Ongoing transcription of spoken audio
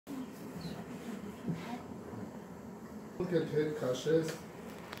Հետ քաշես,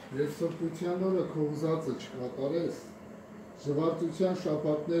 եւ սրբության օրը քո ուզածը չկատարես, ժվարդության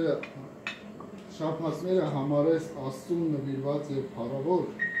շաբաթները համարես Աստծուն նվիրված եւ փառավոր,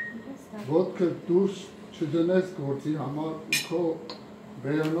 ոտքը դուրս չդնես գործի համար ու քո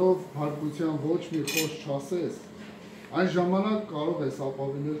բերանով հարկության ոչ մի խոսք չասես, այն ժամանակ կարող ես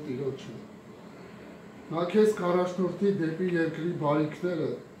ապավինել Տիրոջը։ Նա քեզ կառաջնորդի դեպի երկրի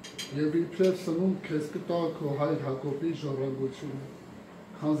բարիքները եւ իբրև սնունդ քեզ կտա քո հայր Հակոբի ժառանգությունը,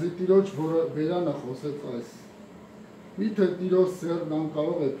 քանզի Տիրոջ բերանը խոսեց այս. Միթե Տիրոջ սերն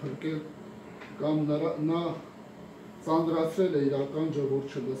անկարող է փրկել կամ նա ծանրացրել է իրական ջոր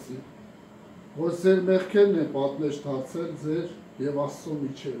չլսի, որ ձեր մեղքերն է պատնեշ դարձել ձեր եւ Աստծո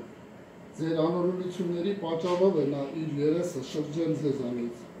միջև, ձեր անօրենությունների պատճառով է նա իր երեսը շրջել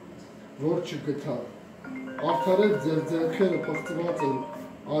ձեզանից, որ չգթա, արդարև ձեր ձեռքերը պղծված են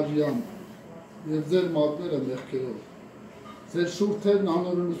արյան և ձեր մատները մեղքերով, ձեր շուրթերն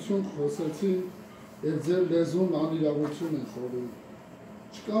անօրենություն խոսեցին և ձեր լեզուն անիրավություն են խորում,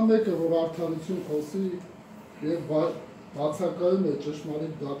 չկա մեկը, որ արդարություն խոսի և բացակայում է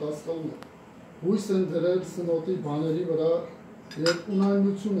ճշմարիտ դատաստանը, հույս են դրել սնոտի բաների վրա և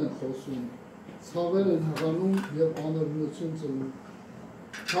ունայնություն են խոսում, ցավեր են հղանում և անօրենություն ծնում,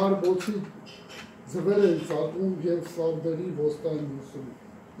 չար բոցի ձվեր են ծակում և սարդերի ոստան լուսում,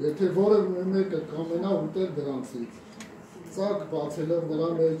 եթե որևէ մեկը կամենա ուտել դրանցից, ծակ բացելով նրա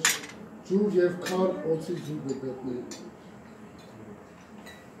մեջ ջուր և քար օձի ձուկ կգտնի։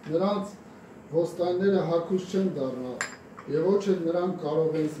 Նրանց ոստանները հագուստ չեն դառնա, և ոչ էլ նրանք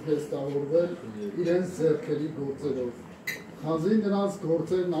կարող են վստահորվել իրենց ձեռքերի գործերով, քանզի նրանց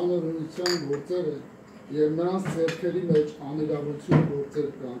գործերն անօրենության գործեր են, և նրանց ձեռքերի մեջ անիրավություն գործեր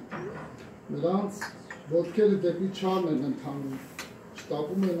կան։ Նրանց ոտքերը դեպի չարն են ընթանում,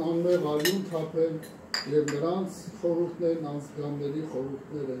 շտապում են անմեղ արյուն թափել և նրանց խորհուրդներն անձգանների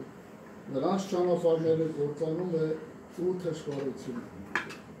խորհուրդներ են, նրանց ճանապարհները կործանում է ու թշվառություն։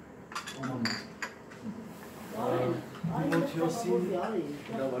 Տիմոթեոսին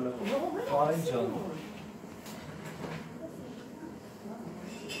Պարեն ջան,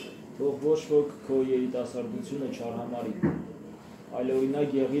 թող ոչ ոք քո երիտասարդությունը չարհամարի,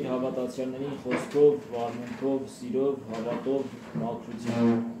 այլօրինակ եղիր հավատացյալներին խոսքով, վարմունքով, սիրով, հավատով,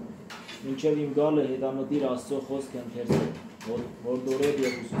 մաքրությամբ։ Մինչև իմ գալը հետամտիր Աստծո խոսքը ընթերցել, հորդորել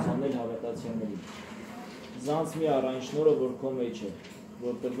և ուսուցանել հավատացյալներին։ Զանց մի առ այն շնորհը, որ քո մեջ է,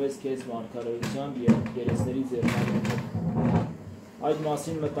 որ տրվեց քեզ մարգարեությամբ և գերեզների ձեռնարկությամբ։ Այդ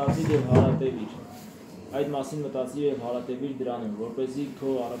մասին մտածիր և հարատևիր դրանում, որպեսզի քո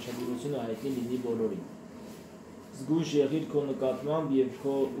առաջադիմությունը հայտնի լինի բոլորին։ Զգույշ եղիր քո նկատմամբ և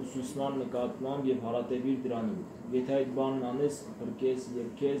քո ուսուցման նկատմամբ և հարատևիր դրանում, եթե այդ բանն անես, կփրկես և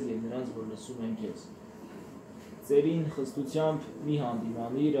քեզ և նրանց, որ լսում են քեզ։ Ծերին խստությամբ մի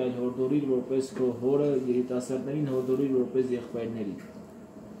հանդիմանիր, այլ հորդորիր որպես քո հորը, երիտասարդներին հորդորիր որպես եղբայրների,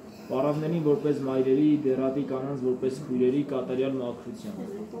 պառավներին որպես մայրերի, դեռատի կանանց որպես քույրերի կատարյալ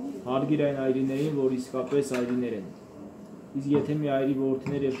մաքրությամբ։ Հարգիր այն այրիներին, որ իսկապես այրիներ են։ Իսկ եթե մի այրի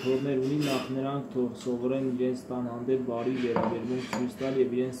որդիներ և թոռներ ունի, նախ նրանք թող սովորեն իրենց տան հանդեպ բարի վերաբերմունք ցույց տալ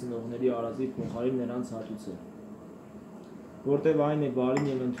և իրենց ծնողների արածի փոխարեն նրանց հատուցել, որտև այն է բարին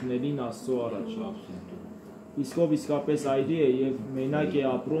և ընդունելին Աստծո առաջ։ Իսկ ով իսկապես այրի է և մենակ է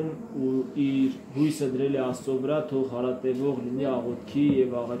ապրում ու իր հույսը դրել է Աստծո վրա, թող հարատևող լինի աղոթքի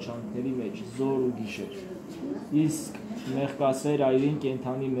և աղաչանքների մեջ, զոր ու գիշեր։ Իսկ մեղքասեր այրին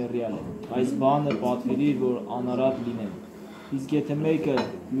կենդանի մեռյալ է։ Այս բանը պատվիրիր, որ անարատ լինեն։ Իսկ եթե մեկը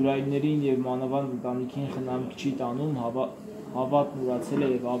յուրայրներին և մանավանդ ընտանիքին խնամք չի տանում, հավատն ուրացել է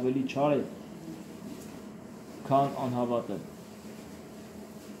և ավելի չար է, քան անհավատը։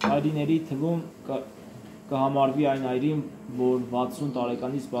 Այրիների թվում կհամարվի այն այրին, որ 60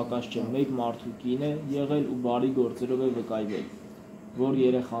 տարեկանից պակաս չէ, մեկ մարդու կին է եղել ու բարի գործերով է վկայվել, որ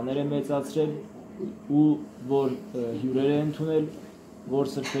երեխաներ է մեծացրել ու որ հյուրեր է ընդունել, որ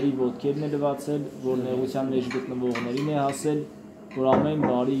սրբերի ոտքերն է լվացել, որ նեղության մեջ գտնվողներին է հասել, որ ամեն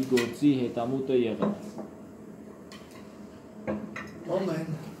բարի գործի հետամուտ է եղել։ Ամեն։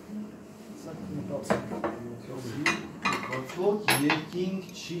 Ոչ երկինք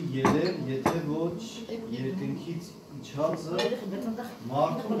չի ելել, եթե ոչ երկնքից իջածը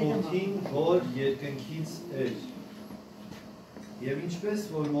մարդու մոտին, որ երկնքից էր։ Եվ ինչպես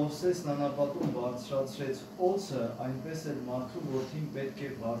որ Մովսեսն անապատում բարձրացրեց օձը, այնպես էլ մարդու որդին պետք է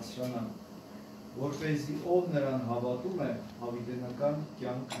բարձրանա, որպեսզի ով նրան հավատում է, հավիտենական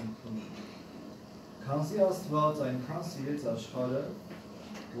կյանք ընդունում։ Քանզի Աստված այնքան սիրեց աշխարհը,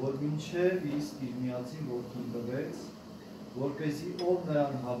 որ մինչև իսկ իր միածին որդուն տվեց, որպեսզի ով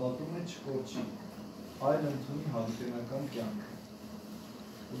նրան հավատում է չկորչի, այլ ընդունի հավիտենական կյանք։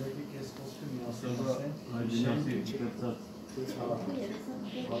 Ուրեմն այս խոսքը միասին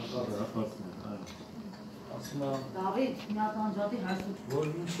ասում է Դավիթ, մի հատ անջատի հասու։ Որ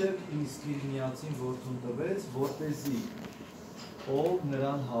մինչև իսկ իր միածին որդուն տվեց, որպեսզի ով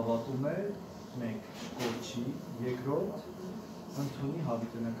նրան հավատում է, մեկ կորչի, երկրորդ ընդունի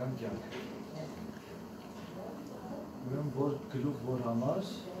հավիտենական կյանք։ Ուրեմն որ գլուխ որ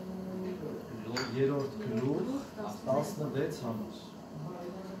համար, երրորդ գլուխ 16 համար։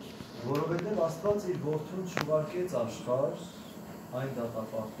 Որովհետև Աստված իր որդուն չուղարկեց աշխարհ այն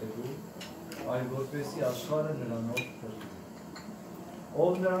դատապարտելու, այլ որպեսզի աշխարհը նրանով փրկի։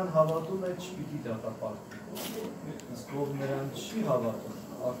 Ով նրան հավատում է, չպիտի դատապարտվի, իսկ ով նրան չի հավատում,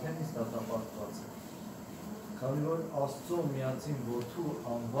 արդեն իսկ դատապարտված է, քանի որ Աստծո միածին որդու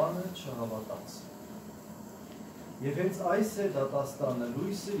անվանը չհավատաց։ Եվ հենց այս է դատաստանը,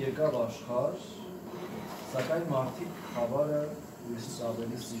 լույսը եկավ աշխարհ, սակայն մարդիկ խավարը լույսից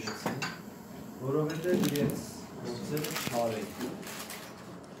ավելի սիրեցին, որովհետև իրենց գործերը չար էին։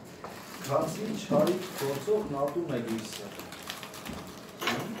 Քանզի չարիք գործողն ատում է լույսը,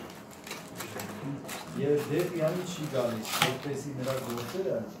 և դեպի անի չի գալիս, որպեսզի նրա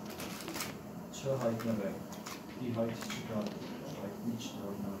գործերը չհայտնվեն, ի հայտ չգալի, հայտնի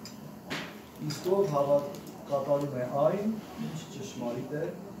չդառնան։ Իսկ ով կատարում է այն, ինչ ճշմարիտ է,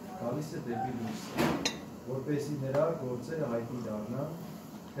 գալիս է դեպի լույսը, որպեսզի նրա գործերը հայտնի դառնան,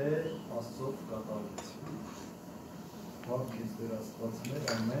 թե Աստծով կատարվեցին։ Բան քեզ Տեր Աստվածներ,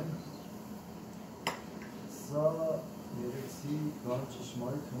 ամեն։ Սա երեքսի բան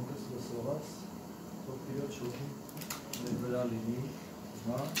ճշմարիտ հոնքս լսողած, թող Տիրոջ հոգին մեր վրա լինի,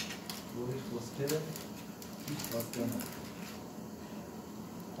 որ իր խոսքերը ճիշտ հասկանան։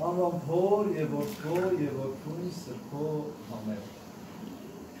 Անվան Փոր և Որդու և Որդուն Սրբո համեր։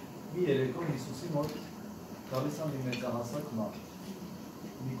 Մի երեկոն Հիսուսի մոտ գալիս է մի մեծահասակ մարդ,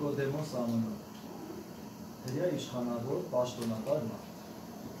 Նիկոդեմոս անունով, հրյա իշխանավոր պաշտոնատար մարդ։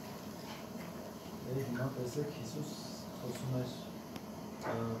 Հիմա տեսեք Հիսուս խոսում էր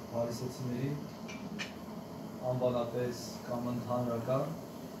փարիսեցիներին անվանապես կամ ընդհանրական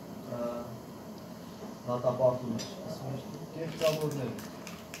դատապարտում էր, ասում էր կեղծավորներ,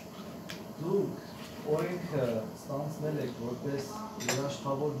 դուք օրենքը ստանձնել եք որպես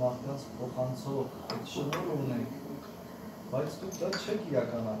երաշխավոր մարդկանց փոխանցող այդ շնորհը ունենք, բայց դուք դա չեք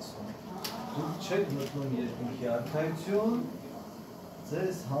իրականացնում, դուք չեք մտնում երկնքի արքայություն,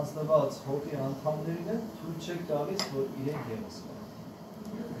 ձեզ հանձնված հոգի անդամներին էլ թույլ չեք տալիս, որ իրենք ևս կան։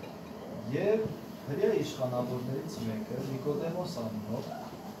 Եվ հրյա իշխանավորներից մեկը, Նիկոդեմոս անունով,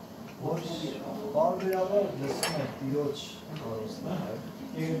 որ պարբերաբար լսում է Տիրոջ քարոզները,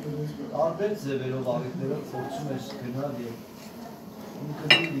 տարբեր ձևերով աղիքներով փորձում էր գնալ եւ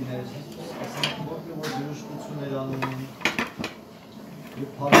ինքնին լիներ, ասենք որ դրոշկություն էր անում,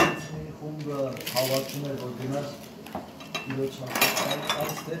 եւ փարիսեցիների խումբը հավատում էր, որ գնար Տիրոջ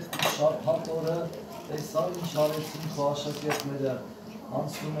այստեղ շաբաթ օրը տեսա ինչ արեցին քո աշակերտները,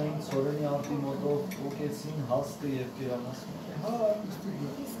 անցնում էին ցորենի անտի մոտով, ուղեկեցին հասկը եւ կերանասում։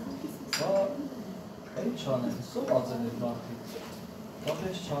 Հա, ինչ անեն, սոված են այդ մարդիկ։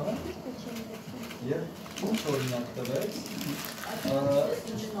 Կապեջ չանեն և ինչ օրինակ տվեց,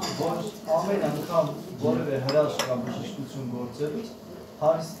 որ ամեն անգամ որևէ հրաշք կամ բժշկություն գործելուց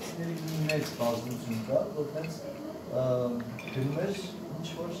փարիսեցիների մի մեծ բազմություն կար, որ հենց գնում էր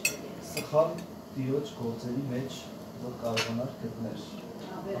ինչ-որ սխալ Տիրոջ գործերի մեջ, որ կարողանար գտներ։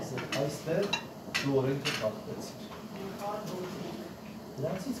 Ասեք, այստեղ դու օրենքը խախտեցիր։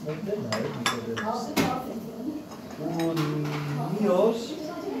 Դրանցից մեկն է նաև Նիկոդեմոս։ Ու մի օր,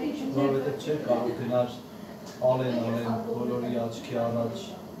 որովհետև չէր կարող գնար ալեն բոլորի աչքի առաջ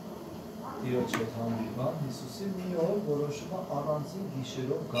Տիրոջ հետ հանդիպման, Հիսուսի մի օր որոշում է առանձին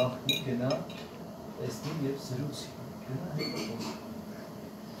գիշերով գաղտնի գնա տեսնի և զրույցի, գնա հետո։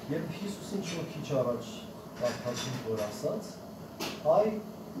 Երբ Հիսուսը ինչ-որ քիչ առաջ կարդացին որ ասաց, այ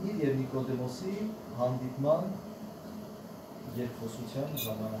իր և Նիկոդեմոսի հանդիպման երկխոսության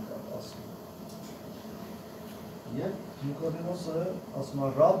ժամանակ ասում։ Եվ Նիկոդեմոսը ասում է,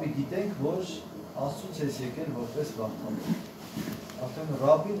 ռաբի գիտենք, որ Աստծուց ես եկել որպես վարդապետ։ Արդեն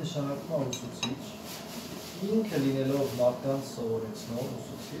ռաբի նշանակում է ուսուցիչ, ինքը լինելով մարդկանց սովորեցնող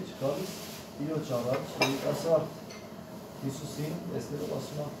ուսուցիչ, գալիս Տիրոջ առաջ երիտասարդ Հիսուսին տեսնելով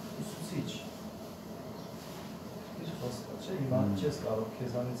ասում է ուսուցիչ։ Ինչ խոսքը, չէ, հիմա չես կարող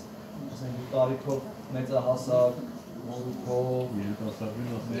քեզանից ասենք դու տարիքով մեծահասակ, մորուքով,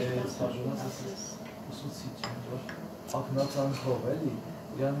 մեծ հաջողած ասես ուսուցիչ, որ ակնածանքով էլի,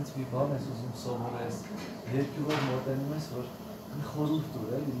 իրանից մի բան ես ուզում սովորես, երկյուղով մոտենում ես, որ խորհուրդ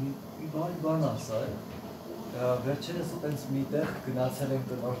տուր, մի բան ասա, վերջերս այտենց միտեղ գնացել ենք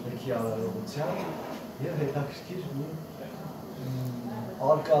տնօրենքի արարողության եւ հետաքրքիր մի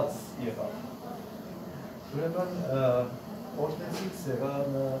արկած եղավ։ Ուրեմն օրտնեցինք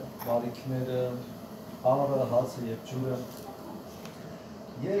սեղանը, բարիքները, աղը, հացը եւ ջուրը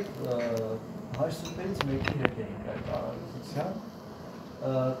եւ հայրսուպերից մեկի հետ էինք այդ արարողության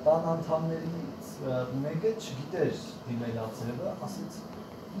տան անդամներից մեկը չգիտեր դիմելաձևը, ասեց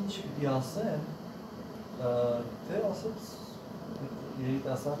ինչ պիտի ասեմ, թե ասեց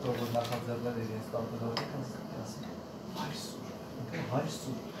երիտասարդ որ նախաձեռնել էր իրենց տանտերորիկ ասեց հայր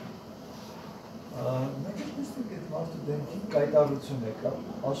սուր մենք տեսնենք այդ մարդու դեմքին կայտարություն եկավ,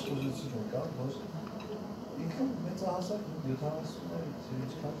 աշխուժություն եկավ, որ ինքը մեծահասակ 70-ից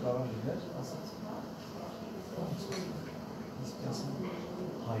ինչքան կարող լիներ, ասաց իսկ ասեմ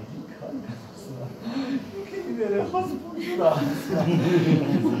հայրիկ, ինքը իր երեխաս բուժուր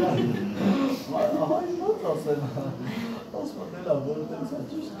հայր ոնց ասեմ, ասում էլա, որ տենց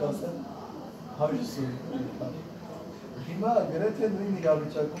ճիշտ կասեմ հայր սուր հիմա գրեթե նույն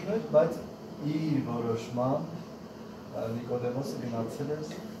իրավիճակում էր, բայց իր որոշման Նիկոդեմոսը գնացել էր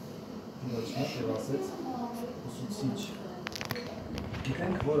դիոչ մեջ և ասեց ուսուցիչ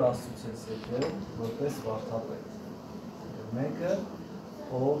գիտենք, որ Աստծուց ես եկել որպես վարդապետ մեկը,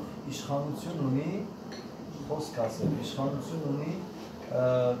 ով իշխանություն ունի խոսք ասել, իշխանություն ունի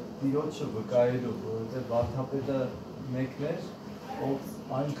դիոչը վկայելու, որովհետև վարդապետը մեկն էր, ով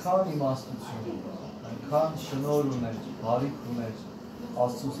այնքան իմաստություն ուներ, այնքան շնորհ ուներ, բարիք ուներ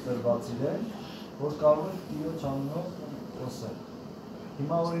Աստծուց տրված իրեն, որ կարող է դիոչ անունով խոսել։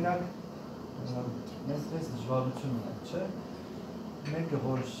 Հիմա օրինակ մենք դες դժվարություն ունենք, չէ՞։ Մեկը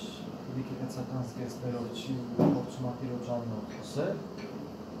որ եկեղեցական զգեստներով չի փորձում դիոչ անունով խոսել,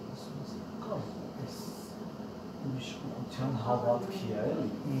 ասում ես, կա այս ուրիշ ուղղության հավատքի է,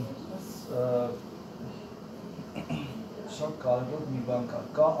 էլի։ Շատ կարևոր մի բան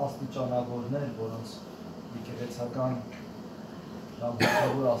կա աստիճանավորներ, որոնց եկեղեցական կամ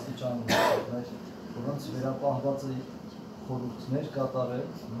հոգևոր աստիճան ունեցողներ, որոնց վերապահված է խորհուրդներ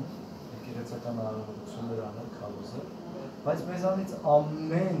կատարել, եկեղեցական արարողություններ անել, քարոզել, բայց մեզանից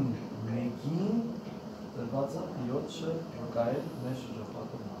ամեն մեկին տրված է դիոչը վկայել մեր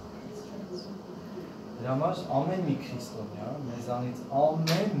շրջապատում մարդկանց։ Դրա համար ամեն մի քրիստոնյա, մեզանից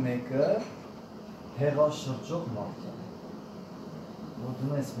ամեն մեկը հեղաշրջող մարդ է։ Որ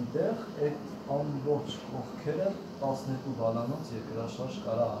դնես միտեղ, այդ ամբողջ կողքերը 12 բալանոց երկրաշարժ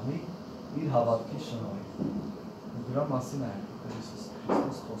կարա անի իր հավատքի շնորհիվ։ Դրա մասին է Հիսուս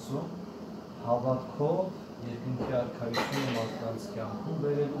Քրիստոս խոսում հավատքով երկնքի արքայությունը մարդկանց կյանքում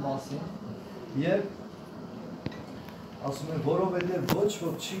բերելու մասին եւ ասում է որովհետեւ ոչ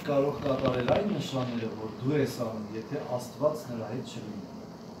ոք չի կարող կատարել այն նշանները, որ դու ես անում, եթե Աստված նրա հետ չլինի։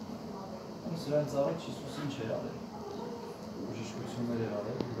 Սրանց առաջ Հիսուսը ինչ էր արել։ Բժշկություններ էր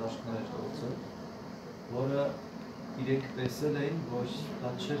արել, դաշտներ էր գործել, որը իրենք տեսել էին, որ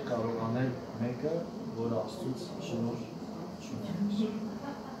դա չէր կարող անել մեկը, որը Աստծուց շնորհ չուներ,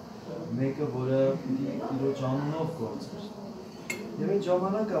 մեկը, որը Տիրոջ անունով գործեր։ Եվ այդ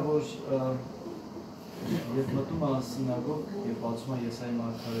ժամանակը, որ երբ մտում է սինագոգ եւ բացում է Եսայի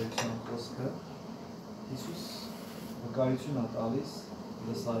մարգարեության խոսքը, Հիսուս վկայություն է տալիս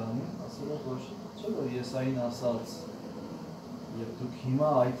լսարանին, ասելով, որ չէ՞ որ Եսային ասաց եւ դուք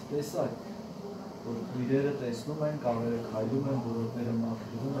հիմա այդ տեսակ որ քույրերը տեսնում են, կավերը քայլում են, որոտները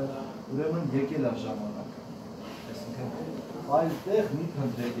մաքրվում են, ուրեմն եկել է ժամանակը։ Այսինքն այլտեղ մի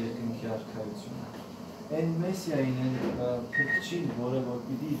փնտրեք երկնքի արքայությունը։ Այն Մեսիային, այն փրկչին, որը որ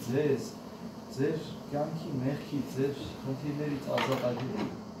պիտի ձեր կյանքի մեղքի, ձեր խնդիրներից ազատ ալի,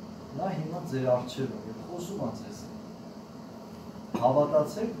 նա հիմա ձեր առջևում եւ խոսում է ձեզ։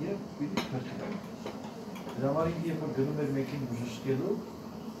 Հավատացեք եւ պիտի փրկվեք։ Դրա համար երբ որ գնում էր մեկին բժշկելու,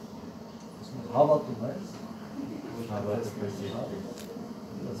 հավատում ես, որ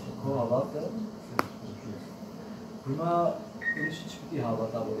հավատը հիմա ուրիշի չպիտի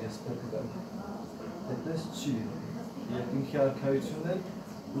հավատա, որ ես փրկվեմ, այդպես չի լինում, երկնքի արքայությունն էլ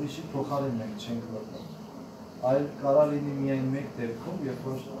ուրիշի փոխարեն մենք չենք մտնում, այլ կարա լինի միայն մեկ դեպքում, երբ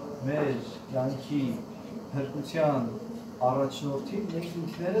որ մեր կյանքի փրկության առաջնորդին մենք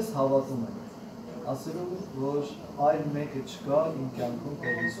ինքներս հավատում ենք, ասելով, որ այլ մեկը չկա իմ կյանքում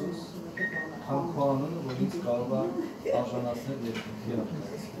Տեր Հիսուս, քան քո անունը, որ ինձ կարող է արժանացնել երկնքի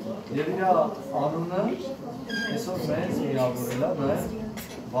արքայություն։ Եվ իր անունը այսօր մեզ միավորել է նաև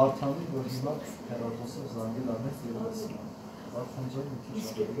Վարդանին, որ հիմա հեռախոսով զանգել է մեզ եւ ասում է. Վարդան ջան, մի քիչ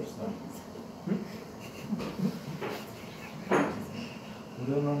ավելի ստա։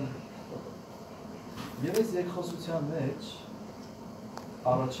 Ուրեմն, եւ այս երկխոսության մեջ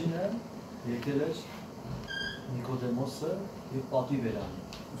առաջինը եկել էր Նիկոդեմոսը եւ պատիվ էր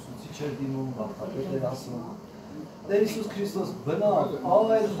անում։ Ուսուցիչ էր դիմում, վարդապետ էր ասում։ Տեր Հիսուս Քրիստոս բնավ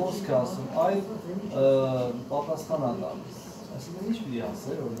այլ խոսք է ասում, այլ պատասխան է տալիս։ Այսինքն ինչ պիտի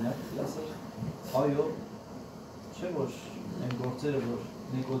ասեր, օրինակ, պիտի ասեր, այո, չէ՞ որ այն գործերը, որ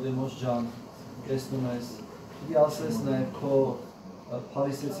Նիկոդեմոս ջան տեսնում ես, պիտի ասես նաև քո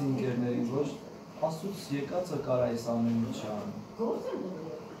փարիսեցի ընկերներին, որ Աստծուց եկածը կարա այս ամեն ինչը անի։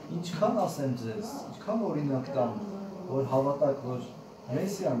 Ինչքան ասեմ ձեզ, ինչքան օրինակ տամ, որ հավատաք, որ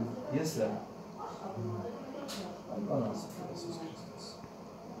Մեսիան ես եմ։ Այն բան ասում Հիսուս Քրիստոս։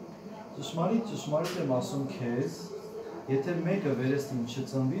 Ճշմարիտ եմ ասում քեզ, եթե մեկը վերստին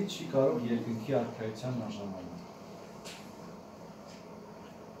չծնվի, չի կարող երկնքի արքայության արժանանալ։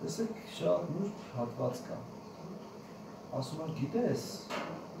 Տեսեք, շատ նուրբ հատված կա։ Ասում եմ, գիտես,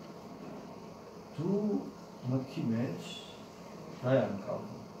 դու մտքի մեջ դա եմ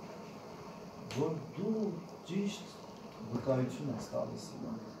կալվում, որ դու ճիշտ վկայություն ես տալիս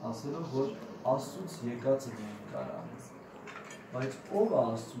իմ, ասելով, որ Աստծուց եկածը դու կարանես, բայց ով է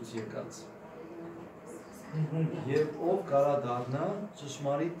Աստծուց եկածը, և ով կարա դառնա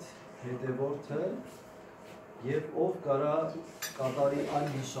ճշմարիտ հետևորդը, և ով կարա կատարի այն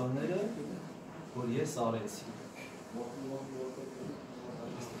նշանները, որ ես արեցի։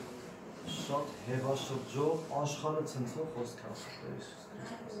 Շատ հևաշրջող, աշխարհը ցնցող խոսք ասում Տեր Հիսուս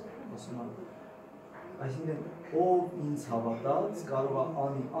Քրիստոս։ Այսինքն, ով ինձ հավատաց, կարող է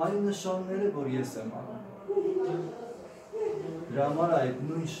անի այն նշանները, որ ես եմ անում։ Դրա համար այդ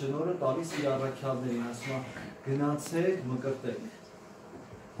նույն շնորհը տալիս իր առաքյալներին, ասում է, գնացեք, մկրտեք։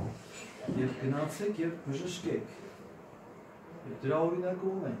 Եվ գնացեք եւ բժշկեք։ Եվ դրա օրինակը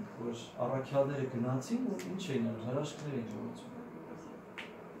ունենք, որ առաքյալները գնացին ու ինչ էին անում, հրաշքներ էին գործում։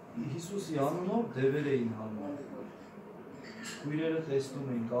 Հիսուսի անունով դևեր էին հանում։ Քույրերը տեսնում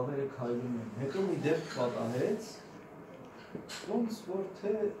էին, կավերը քայլում էին։ Հետո մի դեպք պատահեց, ոնց որ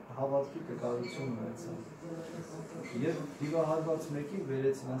թե հավատքի տկարություն ունեցավ։ Եվ դիվահարված մեկին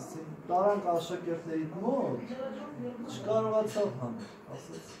վերեցին, ասեցին, տարանք աշակերտներիդ մոտ, չկարողացավ հանել,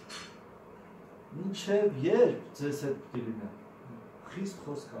 ասեց։ Մինչև երբ ձեզ հետ պիտի լինեմ, խիստ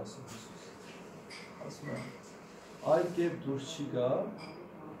խոսք ասում Հիսուս։ Ասում եմ, այլ կերպ դուրս չի գա,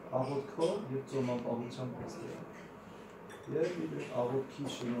 աղոթքով և ծոմապահությամբ տեսնելով։ Եվ իր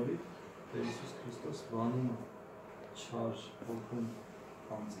աղոթքի շնորհիվ Տեր Հիսուս Քրիստոս վանում չար հոգում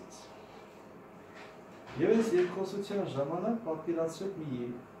անձից։ Եվ այս երկխոսության ժամանակ պատկերացրեք մի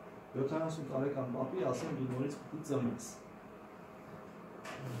 70 տարեկան պապի, ասեմ դու նորից պիտի ծնվես։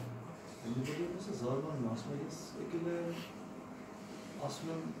 Նիկոդեմոսը զարմանում, ասում է, ես եկել եմ,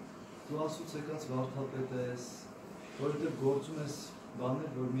 ասում եմ, դու Աստծուց եկած վարդապետ ես, որովհետև գործում ես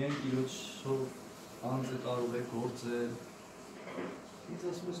բաներ, որ միայն Տիրոջով անձը կարող է գործել։ Ինձ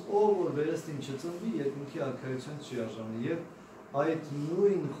ասում ես, ով որ վերստին չծնվի, երկնքի արքայության չի արժանի։ Եվ այդ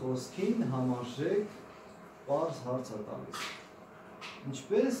նույն խոսքին համարժեք պարզ հարց է տալիս։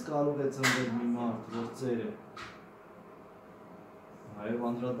 Ինչպես կարող է ծնվել մի մարդ, որ ծեր է։ Նաև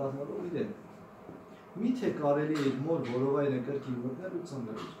անդրադառնալով իրեն։ Միթե կարելի է իր մոր որովայնը կրկին մտնել ու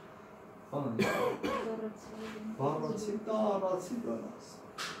ծնվել։ Բառացի, տարացի բանաս։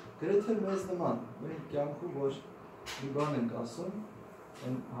 Գրեթե մեզ նման, մենք կյանքում որ մի բան ենք ասում,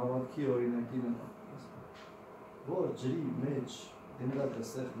 այն հավատքի օրինակի նման, որ ջրի մեջ գնդակը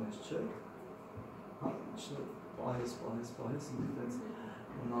սեղ մեջ չէ, պահես, ինքնից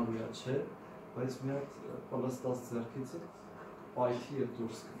նավիա չէ, բայց մի հատ պլստած ձեռքիցը պայթի և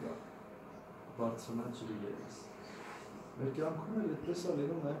դուրս կգա, բարձրնա ջրի երես։ Մեր կյանքում էլ այդպես է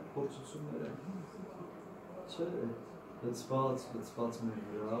լինում նաև փորձություններ են, չէ, լծված մեր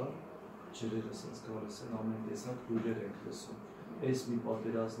վրա, ջրերը սենց գալիս են, ամեն տեսակ լույրեր ենք լսում, այս մի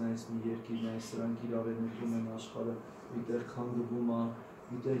պատերազմն է, այս մի երկիրն է, սրանք իրավենքում են աշխարհը, միտեղ քանդվում է,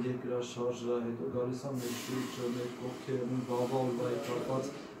 միտեղ երկրաշարժը, հետո գալիս է մեր շուրջը, մեր կողքերը, մենք վաղվա կապված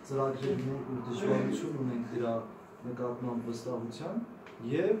ծրագրեր ունենք ու դժվարություն ունենք դրա նկատմամբ վստահության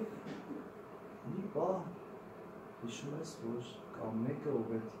և մի պահ հիշում ես, որ կա մեկը,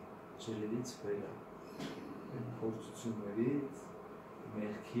 ով այդ ջրերից վեր է, փորձություններից,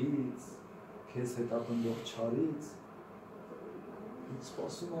 մեղքից, քեզ հետապնդող չարից, ինձ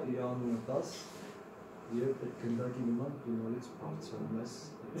սպասում է իր անունը տաս և այդ գնդակի նման դու նորից բարձրանում ես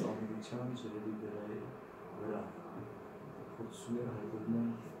ծանրության ջրերի վրա, փորձությունները հայտնվում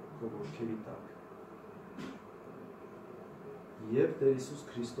են քո ոտքերի տակ։ Եվ Տեր Հիսուս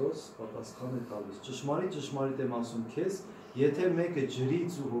Քրիստոս պատասխան է տալիս, ճշմարիտ եմ ասում քեզ, եթե մեկը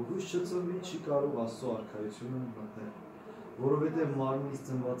ջրից ու հոգուց չծնվի, չի կարող Աստծո արքայությունը մտնել, որովհետև մարմնից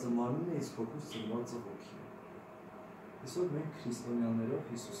ծնվածը մարմին է, իսկ հոգուց ծնվածը հոգի է։ Այսօր մենք քրիստոնյաներով,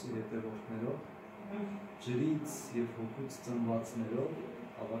 Հիսուսի հետևորդներով, ջրից և հոգուց ծնվածներով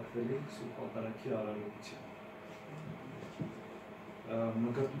հավաքվել ենք Սուրբ Պատարագի արարողության։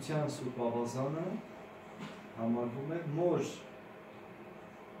 Մկրտության Սուրբ Ավազանը համարվում է մոր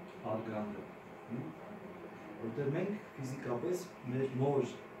արգանդը, որտեղ մենք ֆիզիկապես մեր մոր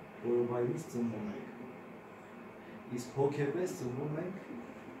որովայնից ծնվում ենք, իսկ հոգեպես ծնվում ենք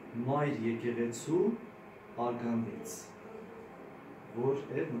մայր եկեղեցու արգանդից, որ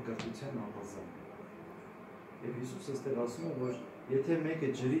է մկրտության ավազան։ Եվ Հիսուսը այստեղ ասում է, որ եթե մեկը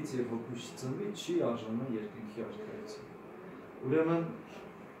ջրից և հոգուց ծնվի, չի արժանա երկնքի արքայության։ Ուրեմն,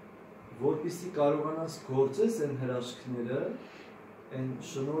 որպեսզի կարողանաս գործես այն հրաշքները, այն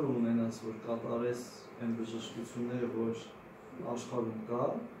շնորհը ունենաս, որ կատարես այն բժշկությունները, որ աշխարհում կա,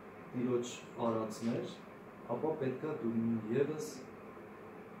 Տիրոջ արածներ, ապա պետք է դու ևս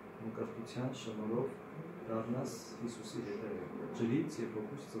մկրտության շնորհով դառնաս Հիսուսի հետևորը, ջրից և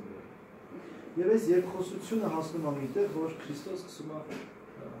հոգուց ծնվել։ Եվ այս երկխոսությունը հասնում է միտեղ, որ Քրիստոս սկսում է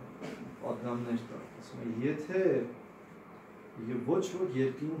պատգամներ տալ, ասում է, եթե ոչ որ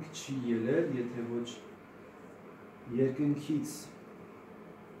երկինք չի ելել, եթե ոչ երկնքից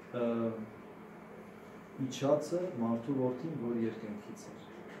իջածը մարդու որդին, որ երկնքից էր։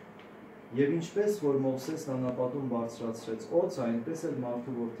 Եվ ինչպես որ Մովսեսն անապատում բարձրացրեց օձը, այնպես էլ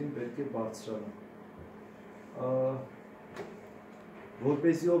մարդու որդին պետք է բարձրանա։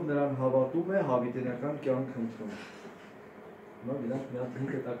 Որպեսզի ով նրան հավատում է, հավիտենական կյանք ընտրում։ Իրանք մի հատ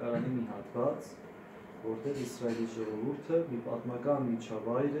 5 տակարանի մի հատված, որտեղ Իսրայելի ժողովուրդը մի պատմական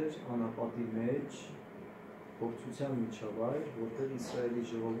միջավայր էր, անապատի մեջ, փորձության միջավայր, որտեղ Իսրայելի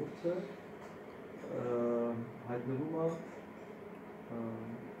ժողովուրդը հայտնվում է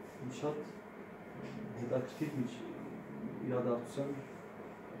մի շատ հետաքրքիր իրադարձության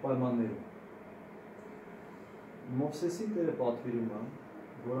պայմաններում։ Մովսեսին Տերը պատվիրում է,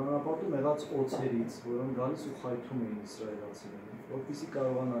 որ անապատում եղած օձերից, որոնք գալիս ու խայթում էին իսրայելացիներին, որպեսզի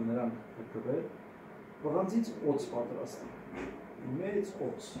կարողանա նրանք փրկվել, վղանձից օձ պատրաստի, մեծ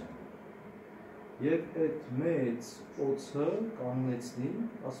օձ։ Եվ այդ մեծ օձը կանգնեցնի,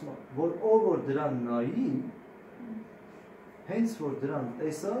 ասում է, որ ով որ դրան նայի, հենց որ դրան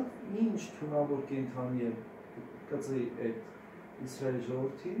տեսավ, ինչ թունավոր կենդանի է կծի այդ Իսրայելի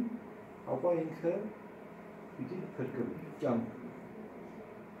ժողովրդին, ապա ինքը պիտի փրկվի կյանք։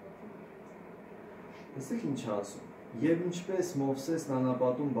 Տեսեք ինչ ասում։ Եվ ինչպես Մովսեսն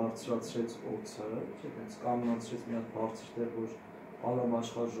անապատում բարձրացրեց օձը, հենց կանգնացրեց մի հատ բարձր տեղ, որ ալամ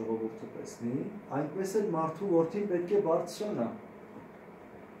աշխարհ ժողովուրդը տեսնի, այնպես էլ մարդու որդին պետք է բարձրանա։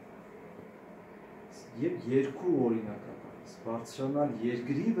 Եվ երկու օրինակ է տալիս, բարձրանալ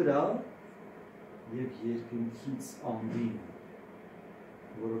երկրի վրա և երկնքից անդին,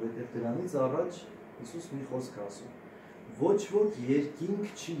 որովհետև դրանից առաջ Հիսուս մի խոսք ասում, ոչ ոք երկինք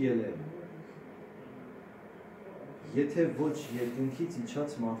չի ելել, եթե ոչ երկնքից իջած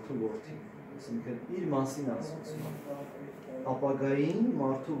մարդու որդին, այսինքն իր մասին ասում, ապագային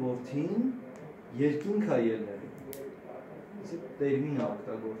մարդու որդին երկինք է ելնել, տերմին է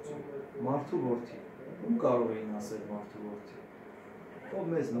օգտագործում, մարդու որդին, ում կարող էին ասել մարդու որդին, ով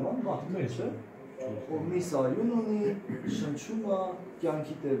մեզ նման մարդու չէ, ով մի սարյուն ունի, շնչում է,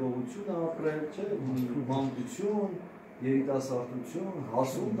 կյանքի տևողություն է ապրել, չէ, մանկություն, երիտասարդություն,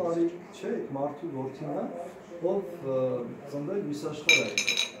 հասուն տարիք, չէ, մարդու որդին է, ով ծնվել լույսաշխարհ է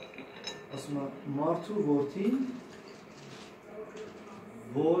եկել։ Ասում է, մարդու որդին,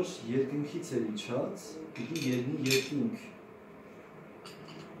 որ երկնքից էր իջած, պիտի ելնի երկինք։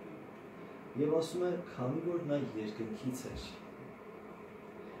 Եվ ասում է, քանի որ նա երկնքից էր։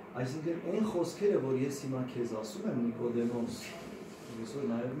 Այսինքն այն խոսքերը, որ ես հիմա քեզ ասում եմ, Նիկոդեմոս, այսօր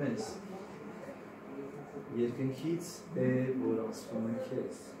նաև մեզ, երկնքից է, որ ասում է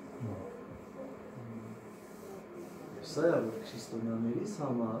քեզ։ Սա է, որ քրիստոնյաներիս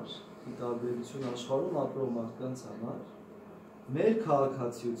համար, ի տարբերություն աշխարհում ապրող մարդկանց համար, մեր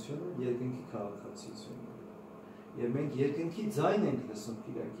քաղաքացիությունը երկնքի քաղաքացիությունն է։ Եվ մենք երկնքի ձայն ենք լսում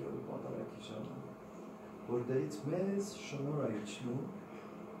Կիրակի օրը պատարագի ժամանակ, որտեղից մեզ շնորհ է իջնում,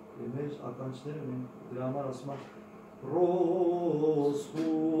 և մեր ականջները մենք դրա համար ասում ենք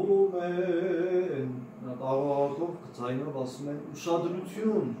ռոսխում են, աղաղակով ձայնով ասում են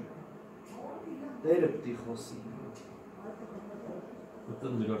ուշադրություն, Տերը պիտի խոսի։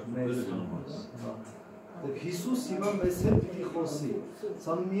 Հիսուս հիմա մեզ հետ պիտի խոսի։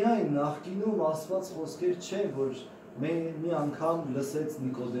 Սա միայն նախկինում ասված խոսքեր չեն, որ մի անգամ լսեց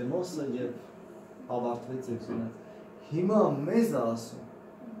Նիկոդեմոսը և ավարտվեց այդ գնաց։ Հիմա մեզ է ասում,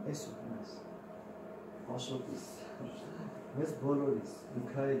 այս ու մեզ, Աշոտիս, մեզ բոլորիս,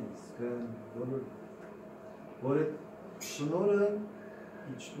 Միքայելիս, բոլորի, որ այդ շնորհը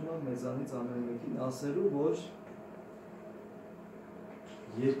իջնում է մեզանից ամենամեկին ասելու, որ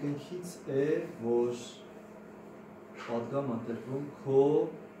երկնքից է, որ պատգամ ընտրվում քո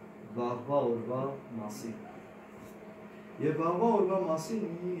վաղվա օրվա մասին։ Եվ վաղվա օրվա մասին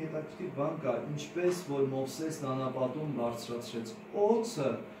մի հետաքրքիր բան կա, ինչպես որ Մովսեսն անապատում բարձրացրեց օձը,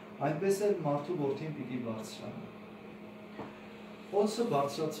 այնպես էլ մարդու որդին պիտի բարձրանա։ Օձը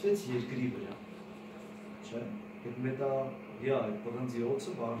բարձրացվեց երկրի վրա, չէ՞։ Այդ մետաղյա այդ պղնձի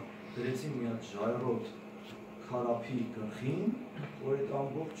օձը դրեցին մի հատ ժայռոտ քարափի գլխին, որ այդ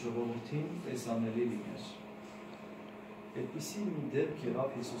ամբողջ ժողովրդին տեսանելի լիներ։ Այդպիսի մի դեպք եղավ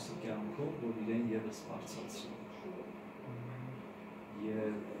Հիսուսի կյանքով, որ իրեն ևս բարձրացրին։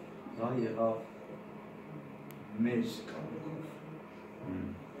 Եվ դա եղավ մեր կյանքով։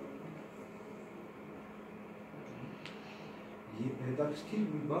 Հետաքրքիր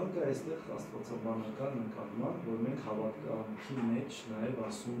մի բան կա այստեղ աստվածաբանական նկատմամբ, որ մենք հավատքի մեջ նաև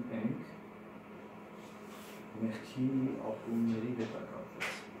ասում ենք մեղքի ապրումների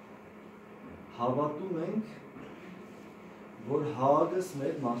հետակապված։ Հավատում ենք, որ հագս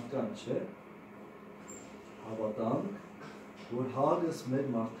մեր մարդկան չէ, հավատանք, որ հագս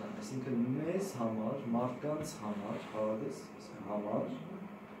մեր մարդկան, այսինքն մեզ համար, մարդկանց համար, հագս համար,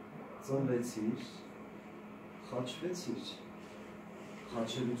 ծնվեցիր, խաչվեցիր,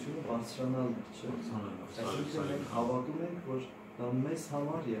 խաչելությունը բարձրանալն է, չէ՞։ Այսինքն մենք հավատում ենք, որ դա մեզ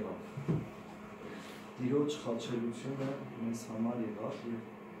համար եղավ, Տիրոջ խաչելությունը մեզ համար եղավ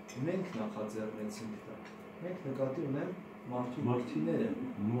և մենք նախաձեռնեցինք դա։ Մենք նկատի ունենք մարդու որդիները,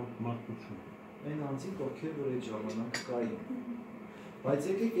 այն անձինք, ովքեր որ այդ ժամանակ կային։ Բայց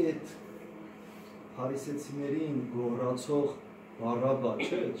եկեք այդ փարիսեցիներին գոռացող Բարաբա,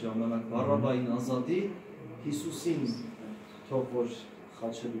 չէ՞, այդ ժամանակ Բարաբային ազատի, Հիսուսին թող որ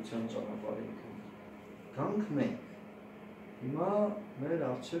խաչելության ճանապարհին գանք մենք։ Հիմա մեր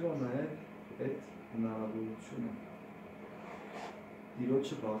առջև է նաև այդ հնարավորությունը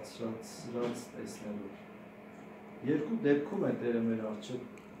Տիրոջը բարձրացրած տեսնելու։ Երկու դեպքում է Տերը մեր առջև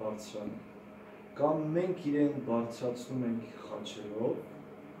բարձրանում։ Կամ մենք իրեն բարձրացնում ենք խաչելով,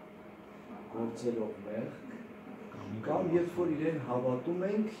 գործելով մեղք, կամ երբ որ իրեն հավատում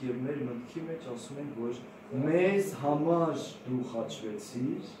ենք և մեր մտքի մեջ ասում ենք, որ մեզ համար դու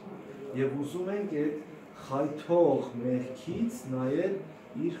խաչվեցիր և ուզում ենք այդ խայթող մեղքից նայել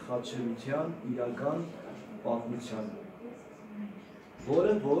իր խաչելության իրական պատմությանը,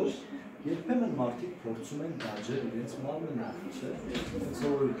 որը որ երբեմն մարդիկ փորձում են դաջել իրենց մարմինը, չէ՞,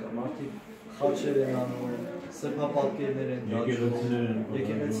 սովորի կա, մարդիկ խաչեր են անում, սրբապատկերներ են դաջում,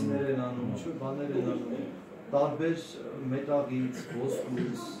 եկեղեցիներ են անում, ինչ-որ բաներ են անում, տարբեր մետաղից,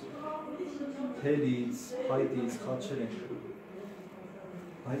 ոսկուց, թելից, փայտից խաչեր են։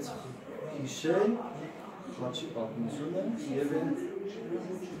 Բայց հիշել խաչի պատմությունը և այն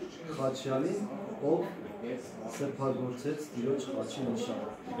խաչյալին, ով սրբագործեց Տիրոջ խաչի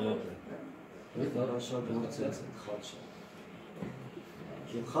նշանը։ Դարաշագործեց այդ խաչը։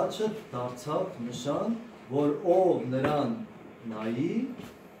 Եվ խաչը դարձավ նշան, որ ով նրան նայի,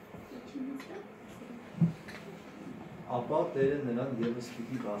 ապա Տերը նրան ևս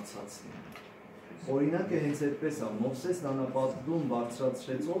պիտի բարձրացնի։ Օրինակը հենց այդպես է, Մովսեսն անապատում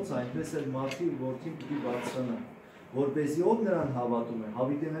բարձրացրեց օձը, այնպես էլ մարդի որդին պիտի բարձրանա, որպեսզի ով նրան հավատում է,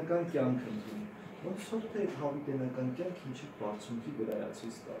 հավիտենական կյանք ընդունի։ Ոնց որ թե այդ հավիտենական կյանքը ինչ բարձունքի վրա է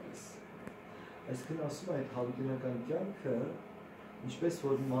ցույց տալիս։ Այսինքն ասում է այդ հավիտենական կյանքը, ինչպես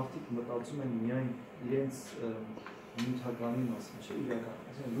որ մարդիկ մտածում են միայն իրենց նյութականի մասին, չէ, իրական։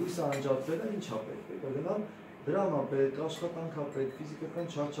 Այսինքն լույսը անջատվելը ինչ է պետք, գնալ դրամ է պետք, աշխատանք է պետք, ֆիզիկական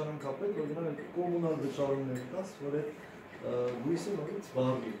չարչարանք է պետք, որ գնալ կոմունալ վճարումներ կաց, որ այդ լույսը նորից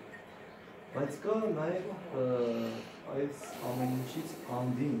զբաղվի։ Բայց կա նաև այս ամեն ինչից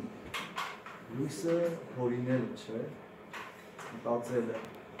անդին լույսը հորինելը, չէ, մտածելը,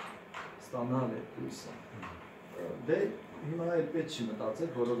 ստանալ է լույսը։ Դե հիմա էլ պետք չի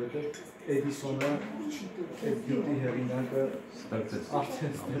մտածել, որովհետև Էդիսոնը այդ գյուտի հեղինակը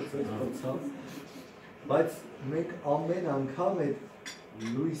արդեն ստեղծեց փորձավ, բայց մենք ամեն անգամ այդ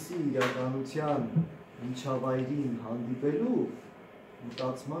լույսի իրականության միջավայրին հանդիպելու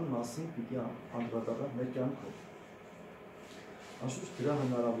մտածման մասին պիտի անդրադառնանք մեր կյանքով։ Անշուշտ դրա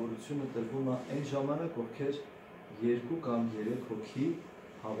հնարավորությունը տրվում է այն ժամանակ, ովքեր 2 կամ 3 հոգի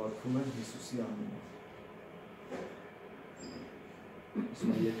հավատքում են Հիսուսի անունով։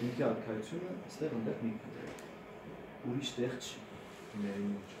 Իսկ երկնքի արքայությունը այստեղ ընդեղ մի քիչ ուրիշ տեղ չի։ Մեր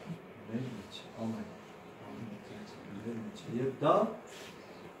մեջ, ամեն։ Եվ դա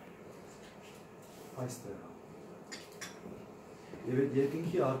այստեղ է։ Եվ այդ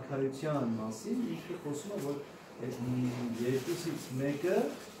երկնքի արքայության մասին ինքը խոսում է, որ այդ երկուսից մեկը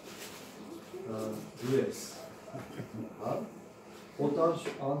դու ես, հա, օտար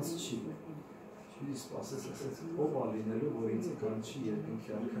անց չի, չի սպասես, ասեց, ով ալինելու, որ ինձ կանչի երկնքի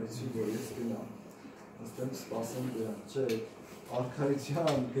արքայություն, որ ես գնամ, աստեմ սպասեմ դրան, չէ,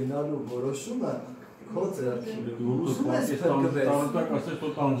 արքայության գնալու որոշումը քո ձեռքի, ուզում ես փրկվես։ Տարոտակ ասես,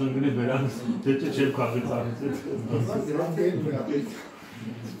 որ տանջնգնի բերանս, դեչե չեմ կաղից արեցեց։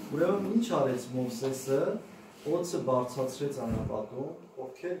 Ուրեմն ինչ արեց Մովսեսը, օձը բարձացրեց անապատում,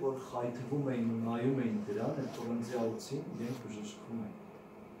 ովքեր որ խայթվում էին ու նայում էին դրան, այդ կողմձյալոցին, իրենք բժշկվում էին։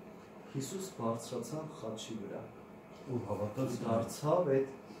 Հիսուս բարձրացավ խաչի վրա, ու դարձավ այդ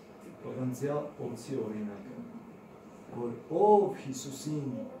կողմձյալ օձի օրինակը, որ ով Հիսուսին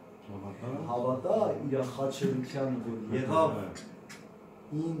հավատա իր խաչելության, որ եղավ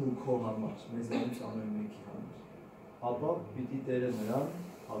իմ ու քո համար, մեզանից ամեն մեկի համար, ապա պիտի Տերը նրան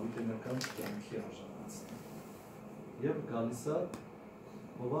հավիտենական կյանքի արժանացնի։ Եվ գալիս է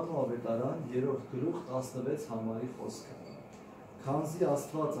Հովան ու Ավետարան 3-րդ գլուխ 16 համարի խոսքը։ Քանզի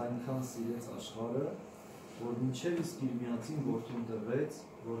Աստված այնքան սիրեց աշխարհը, որ մինչև իսկ իր միածին որդուն տվեց,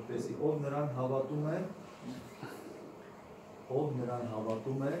 որպեսզի ով նրան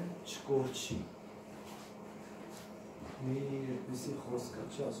հավատում է, չկորչի։ Մի այդպիսի խոսք է,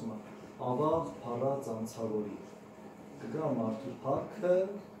 չի ասում է, ավաղ փառած անցավորի։ Կգա մարդու փառքը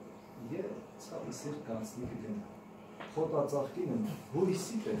եւ ցավի սեր կանցնի կգնա։ Խոտածաղկի նման,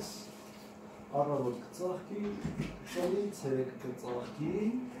 հույսի պես։ Առավոտ կծաղկի, շորի ցերեկ կծաղկի,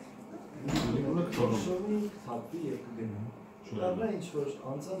 շորի թափի եւ կգնա։ Դա ինչ որ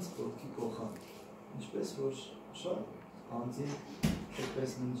անցած խորքի կողան։ Ինչպես որ շատ անձին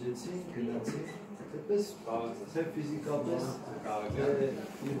այդպես ննջեցին, գնացին, այդպես թե ֆիզիկապես,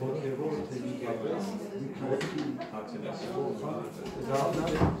 թե հոգևոր, թե միգապես,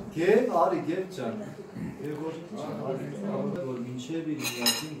 գև, արի, գև ճան, որ մինչև իր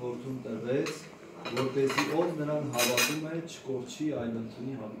միածին որդուն տրվեց, որպեսզի ով նրան հավատում է, չկորչի, այլ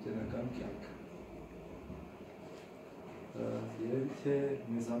ընդունի հավիտենական կյանքը։ Երևի թե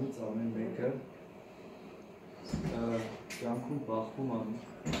մեզանից ամեն մեկը կյանքում բախվում է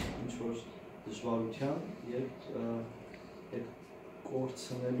ինչ-որ դժվարության և այդ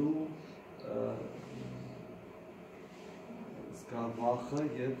կորցնելու զգավախը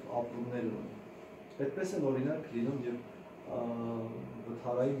և ապրումներ ունի։ Այդպես են օրինակ լինում և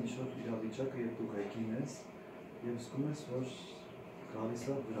վթարային ինչ-որ իրավիճակը և դու ղեկին ես և զգում ես, որ գալիս է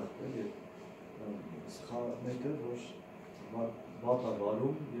վրատ է և մեկը, որ վատ է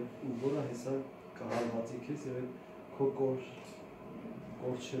վարում և որը հեսա կհարվածիկ ես և քո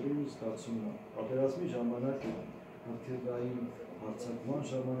կորչելու զգացումն է։ Պատերազմի ժամանակ հրթիռային հարձակման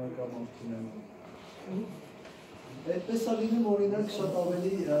ժամանակ մարդուն եմ։ Այդպես է լինում օրինակ շատ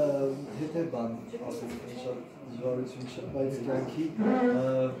ավելի հետև բան, ասենք շատ դժվարություն չէ, բայց կյանքի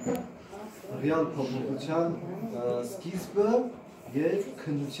ռեալ փոփոխության սկիզբը և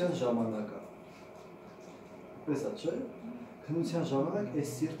քննության ժամանակը։ Այդպես է, չէ՞։ Քննության ժամանակ այս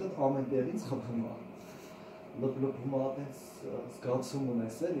սիրտդ ամեն տեղից խփում է։ Լպլպում է, այդպես զգացում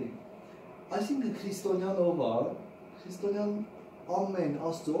ունես, էլի։ Այսինքն քրիստոնյան ով է, քրիստոնյան ամեն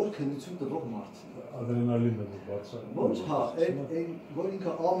Աստծո օր քննություն տվող մարդ։ Ադրենալինը բացա։ Ոչ, հա, որ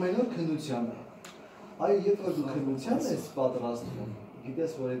ինքը ամեն օր քննության է։ Այո, երբ որ դու քննության ես պատրաստվում,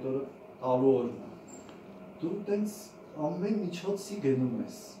 գիտես, որ այդ օրը տալու օրն է, դու տենց ամեն միջոցի գնում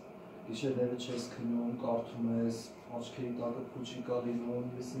ես։ Գիշերները չես քնում, կարդում ես, աչքերի տակը փուչիկ է լինում,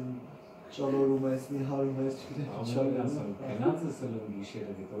 եսին ճալորում ես, նիհարում ես, չգիտեմ ինչ անում։ Գնաց ես ելում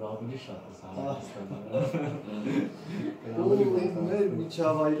գիշերը, որ ավելի շատ ես ու մեր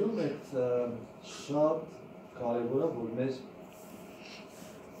միջավայրում այդ շատ կարևոր է, որ մեր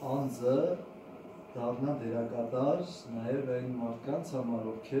անձը դառնա դերակատար նաև այն մարդկանց համար,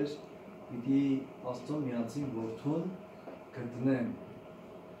 ովքեր պիտի Աստծո միածին որդուն գտնեն,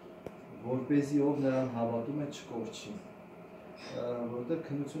 որպեսզի ով նրան հավատում է չկորչի։ Որտեղ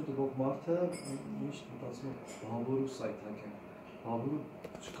քննություն տվող մարդը միշտ մտածում է բավոր ու սայթակ են, բավոր ու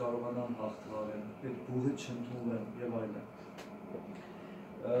չկարողանան հաղթահարեն, այդ բուղը չընդունվեն եւ այլն։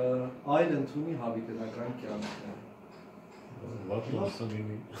 Այլ ընդունի հավիտենական կյանքն է։ Վատ տոմսը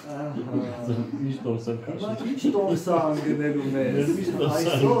լինի։ Ինչ տոմսը կաշի։ Ինչ տոմսը անգնելու մեզ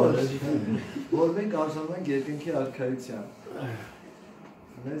այսօր, որ մենք արժանում ենք երկնքի արքայության։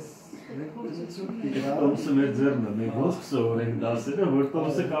 Մեզ տոմսը մեր ձեռն է, մենք ոնց կսովորենք դասերը, որ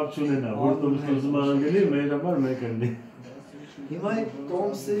տոմսը կապ չունենա, որ տոմսը ուզում անգնի, մեր համար մեկ ըննի։ Հիմա այդ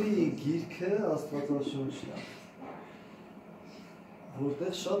տոմսերի գիրքը Աստվածաշունչն է,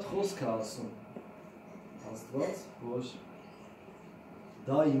 որտեղ շատ խոսք է ասում Աստված, որ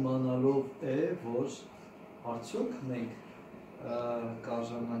դա իմանալով է, որ Արդյոք մենք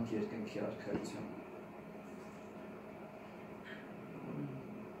կարժանանք երկնքի արքայության։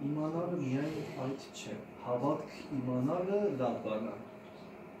 Իմանալը միայն այդ չէ, հավատք իմանալը լավ բան է,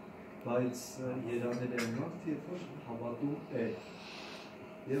 բայց երանել է մարդ, երբ որ հավատում է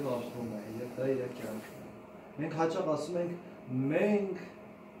և ապրում է, և դա իր կյանքն է։ Մենք հաճախ ասում ենք, մենք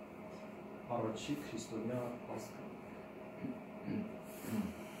առաջի քրիստոնյա ազգը։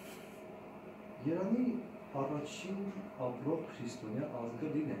 Երանի առաջին ապրող քրիստոնյա ազգը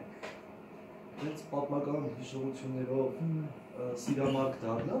լինենք։ Հենց պատմական հիշողություններով սիրամարգ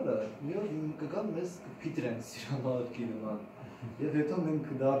դառնալը, մի օր կգան մեզ կփիտրեն սիրամարգի նման, և հետո մենք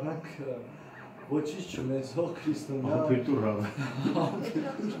կդառնանք ոչինչ չունեցող քրիստոնյա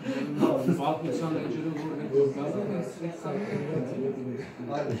Պատմության էջերը որ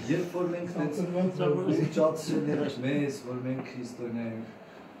երբ որ մենք ուղղճացրել ենք մեզ, որ մենք քրիստոնյա ենք,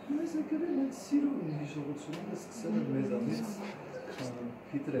 մեզ եկել են այդ սիրուն հիշողությունները սկսել են մեզանից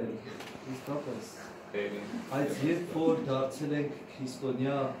փիտրել, իսկապես։ Այդ երբ որ դարձել ենք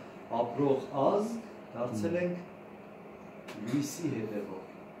քրիստոնյա ապրող ազգ, դարձել ենք լույսի հետևող։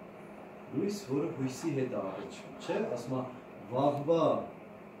 Լույս, որը հույսի հետ առնչվում, չէ, ասում է վաղվա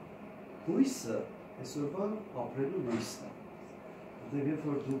հույսը այսօրվա ապրելու լույսն է։ Որտեղ երբ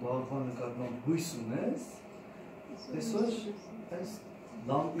որ դու վաղվա նկատմամբ հույս ունես, այսօր այս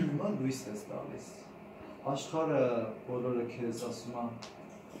լամպի նման լույս ես տալիս։ Աշխարհը բոլորը քեզ ասում է,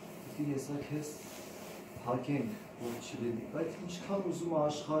 «Դի հեսա քեզ հակենք, որ չլինի», բայց ինչքան ուզում է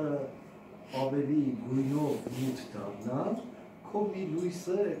աշխարհը ավելի գույնով մութ դառնա, քո մի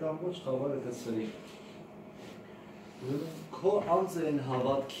լույսը այդ ամբողջ խավարը կցրի։ Քո անձրեն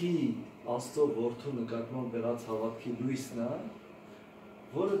հավատքի Աստծո որդու նկատմամբ եղած հավատքի լույսն է,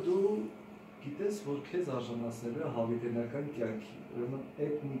 որը դու գիտես, որ քեզ արժանացնելու է հավիտենական կյանքի։ Ուրեմն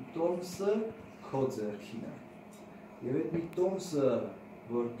այդ մի տոմսը քո ձեռքին է։ Եվ այդ մի տոմսը,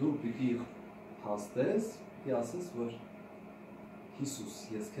 որ դու պիտի հաստես, պիտի ասես, որ Հիսուս,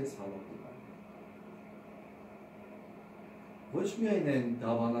 ես քեզ հավատում եմ։ Ոչ միայն են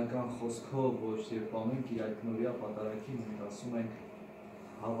դավանական խոսքով, որ երբ ամենք իր այդ նորյա պատարագին մենք ասում ենք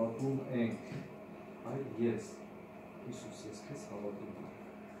հավատում ենք, այլ ես, Հիսուս, ես քեզ հավատում եմ։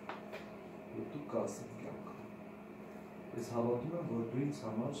 Եվ դու կաս իմ կյանքում։ Ես հավատում եմ, որ դու ինձ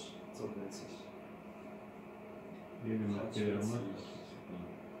համար ծնվեցիր։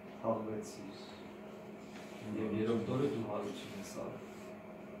 Հավվեցիր։ Եվ երրորդ օրը դու հարություն ես արել։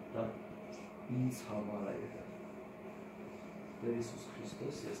 Դա ինձ համար է եղել։ Տեր Հիսուս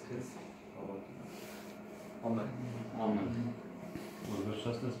Քրիստոս, ես քեզ հավատում եմ։ Ամեն։ Ամեն։ Որ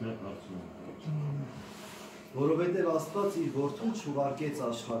վերջացնես մի հատ հարցում եմ։ Որովհետև Աստված իր որդուն չուղարկեց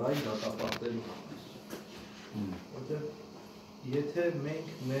աշխարհային դատապարտելու համար։ Որտեղ եթե մենք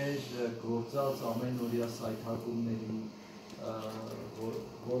մեր գործած ամենօրյա սայթակումների, որ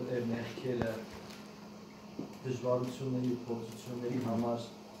մեղքերը, դժվարությունների ու փորձությունների համար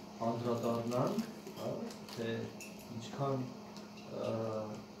անդրադառնանք, թե ինչքան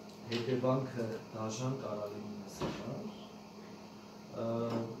հետևանքը դաժան կարա լինի մեզ համար,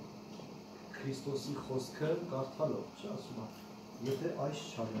 Քրիստոսի խոսքը կարդալով, չէ՞ ասում է, եթե այս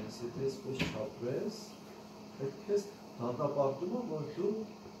չանես, եթե այսպես չապրես, այդ քեզ դատապարտում է, որ դու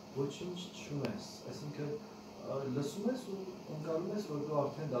ոչինչ չունես, այսինքն լսում ես ու ընկալում ես, որ դու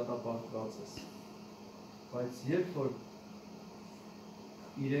արդեն դատապարտված ես, բայց երբ որ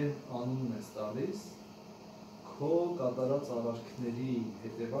իրեն անունն ես տալիս, քո կատարած արարքների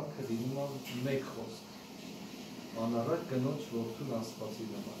հետևանքը լինում է մեկ խոսք, անառակ կնոջ որդուն Աստվածի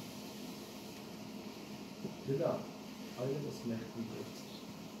նման։ Դրա այլևս մեղքի գործ էր։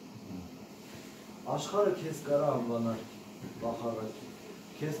 Աշխարհը քեզ կարա անվանար բախարակի,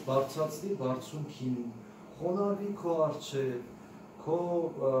 քեզ բարձրացնի բարձունքին, խոնարհվի քո առջև, քո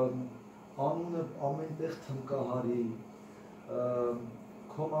անունը ամենտեղ թմկահարի,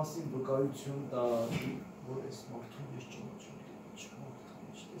 քո մասին վկայություն տա, որ այս մարդուն ես ճանաչում,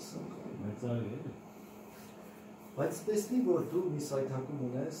 բայց տեսնի, որ դու մի սայթակում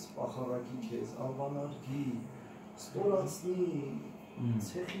ունես, պախարակի քեզ, անվանարգի, ստորացնի,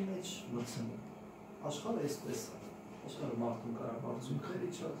 ցեխի մեջ մտցնի։ Աշխարհը այսպես է, աշխարհը մարդուն կարա բարձունքներ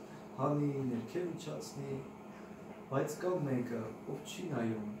հանի, ներքև իջացնի, բայց կա մեկը, ով չի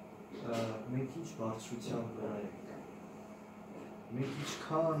նայում, մենք ինչ բարձրության վրա ենք, մենք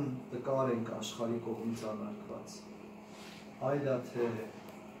ինչքան տկար ենք աշխարհի կողմից անարգված, այլա թե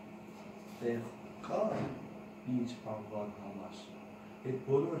տեղ կա ինչ անվան համար, այդ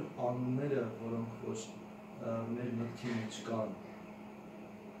բոլոր անունները, որոնք որ մեր մտքի մեջ կան,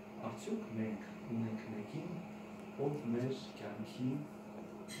 արդյոք մենք ունենք մեկին, ով մեր կյանքի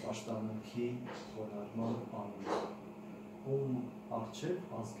աշտանքի խոնարհման անունով, ում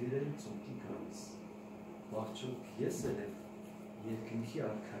առջև ազգերեն ծնկի գալիս, վաղճոք ես եմ երկնքի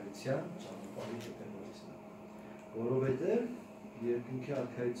արքայության ճանապարհի հետևորդն, որովհետև երկնքի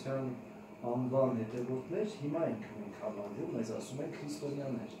արքայության անվան հետևորդներ հիմա ենք համարվում, մեզ ասում են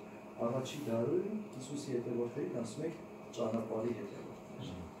քրիստոնյաներ, առաջի դարում Հիսուսի հետևորդներին ասում ենք ճանապարհի հետևորդներ,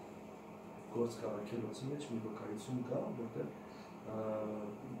 գործ կարաքելոցի մեջ մի վկայություն կա, որտեղ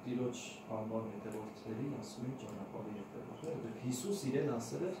Տիրոջ անվան հետևորդներին ասում են ճանապարհի հետևորդներ, որտեղ Հիսուս իրեն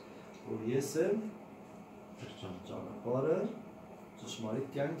ասել էր, որ ես եմ ճանապարհը ճշմարիտ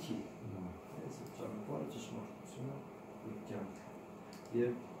կյանքի, ես եմ ճանապարհը ճշմարտությունը ու կյանքը,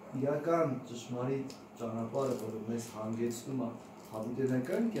 եւ իրական ճշմարիտ ճանապարհը, որը մեզ հանգեցնում է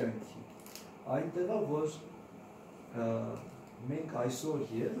հավիտենական կյանքի, այնտեղ է, որ մենք այսօր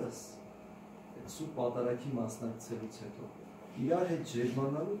եւս այդ սուրբ պատարագի մասնակցելուց հետո իրար հետ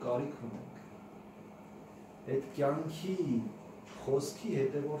ջերմանալու կարիք ունենք, այդ կյանքի խոսքի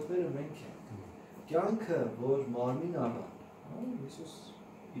հետևորդները մենք ենք, կյանքը, որ մարմին առա, Հիսուս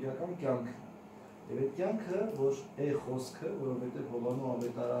իրական կյանքը, եւ այդ կյանքը, որ է խոսքը, որովհետեւ Հովանու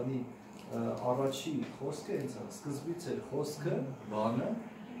ավետարանի առաջի խոսքը հենց է, սկզբից էր խոսքը, բանը,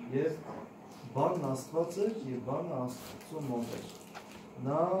 եւ բանն Աստված էր եւ բանը Աստծո մոտ էր,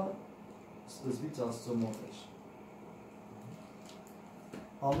 նա սկզբից Աստծո մոտ էր,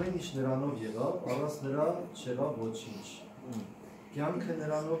 ամեն ինչ նրանով եղավ, առանց նրա չեղավ ոչինչ, կյանքը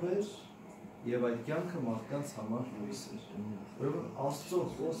նրանով էր, եւ այդ կյանքը մարդկանց համար լույս էր, որովհետեւ Աստծո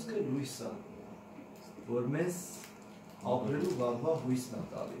խոսքը լույս է, որ մեզ ապրելու վաղվա հույսն է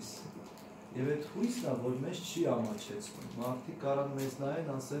տալիս, եւ այդ հույսն է, որ մեզ չի ամաչեցնում, մարդիկ կարան մեզ նայեն,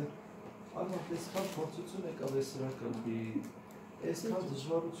 ասեն, այդպես այսքան փորձություն եկավ այս սրակալի, այսքան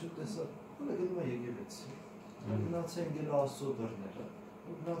դժվարություն տեսա, որը գնում է եկեղեցի, գնացել են գել Աստծո դռները,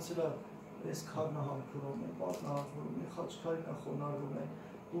 գնացել է այսքան նահանգվում են, պատնահանգվում են, խաչքարին խոնարհվում են,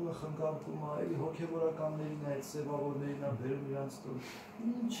 տունը խնկարկում է, էլի հոգևորականներին այդ սևավորներին է բերում իրանց տուն,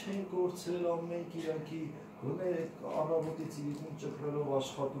 ինչ են գործել ամեն կիրակի, գոնե առավոտից իրիկուն ճկրելով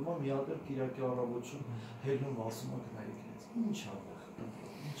աշխատում է, մի հատ էլ կիրակի առավոտում հելնում ասում է գնա եկեղեցի, ինչ ադեղ,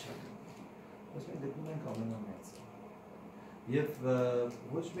 ինչ ադեղ, բայց մենք գտնում ենք ամենամեծը, եւ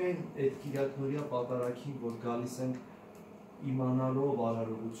ոչ միայն այդ կիրակնորյա պատարագին, որ գալիս ենք իմանալով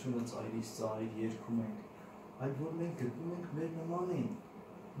արարողությունը ծայրից ծայր երգում ենք, այլ որ մենք գտնում ենք մեր նմանին,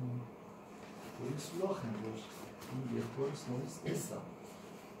 որ ես ուրախ եմ, որ իմ եղբորս նորից տեսա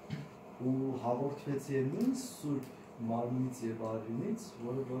ու հաղորդվեց եւ նույն սուրբ մարմնից եւ արյունից,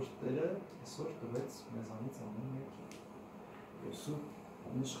 որը որ Տերը այսօր տվեց մեզանից ամեն մեկին։ Եվ սուրբ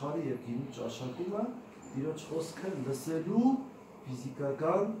նշխարի եւ գինու ճաշակումը Տիրոջ խոսքը լսելու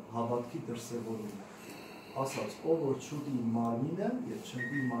ֆիզիկական հավատքի դրսևորում է։ Ասած, ով որ չուտի իմ մարմինը եւ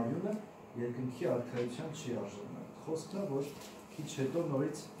չընկնի իմ արյունը, երկնքի արքայության չի արժանանա։ Խոսքն է, որ քիչ հետո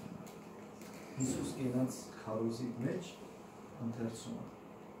նորից Հիսուս կենաց քարոզի մեջ ընթերցում է։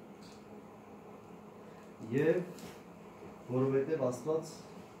 Եվ որովհետև Աստված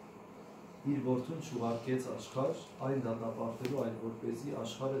իր որդուն չուղարկեց աշխարհ, այն դատապարտելու, այլ որպեսզի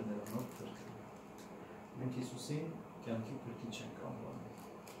աշխարհը նրանով փրկի։ Մենք Հիսուսին կյանքի փրկիչ ենք անվանում,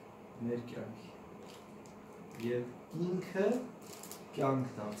 մեր կյանքի։ Եվ ինքը կյանք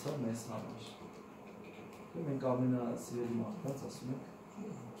դարձավ մեզ համար։ Մենք ամենասիրելի մարդկանց ասում ենք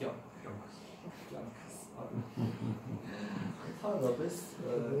կյանք։ Ընդհանրապես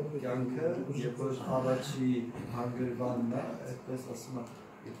կյանքը, երբ որ առաջի հանգրվանն է, այդպես ասում է,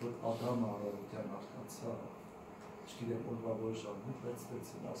 երբ որ Ադամը արարության արքանցա, չգիտեմ օրվա որ ժամանակ, բայց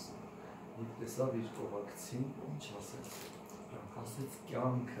են ասում, երբ տեսավ իր կողակցին, ինչ ասեց, ասեց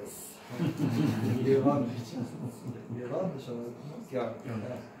կյանքս, Եվան նշանակում կյանք,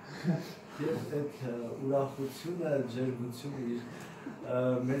 և այդ ուրախությունը, ջերմությունը իր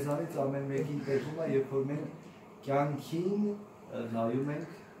մեզանից ամեն մեկին պետում է, երբ որ մենք կյանքին նայում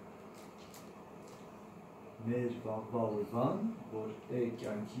ենք մեր վաղվա օրվան, որ է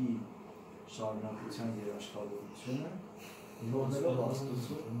կյանքի շարունակության երաշխավորությունը, թողնելով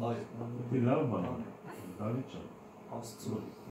Աստծո, այո, Դավիթ ջան, Աստծո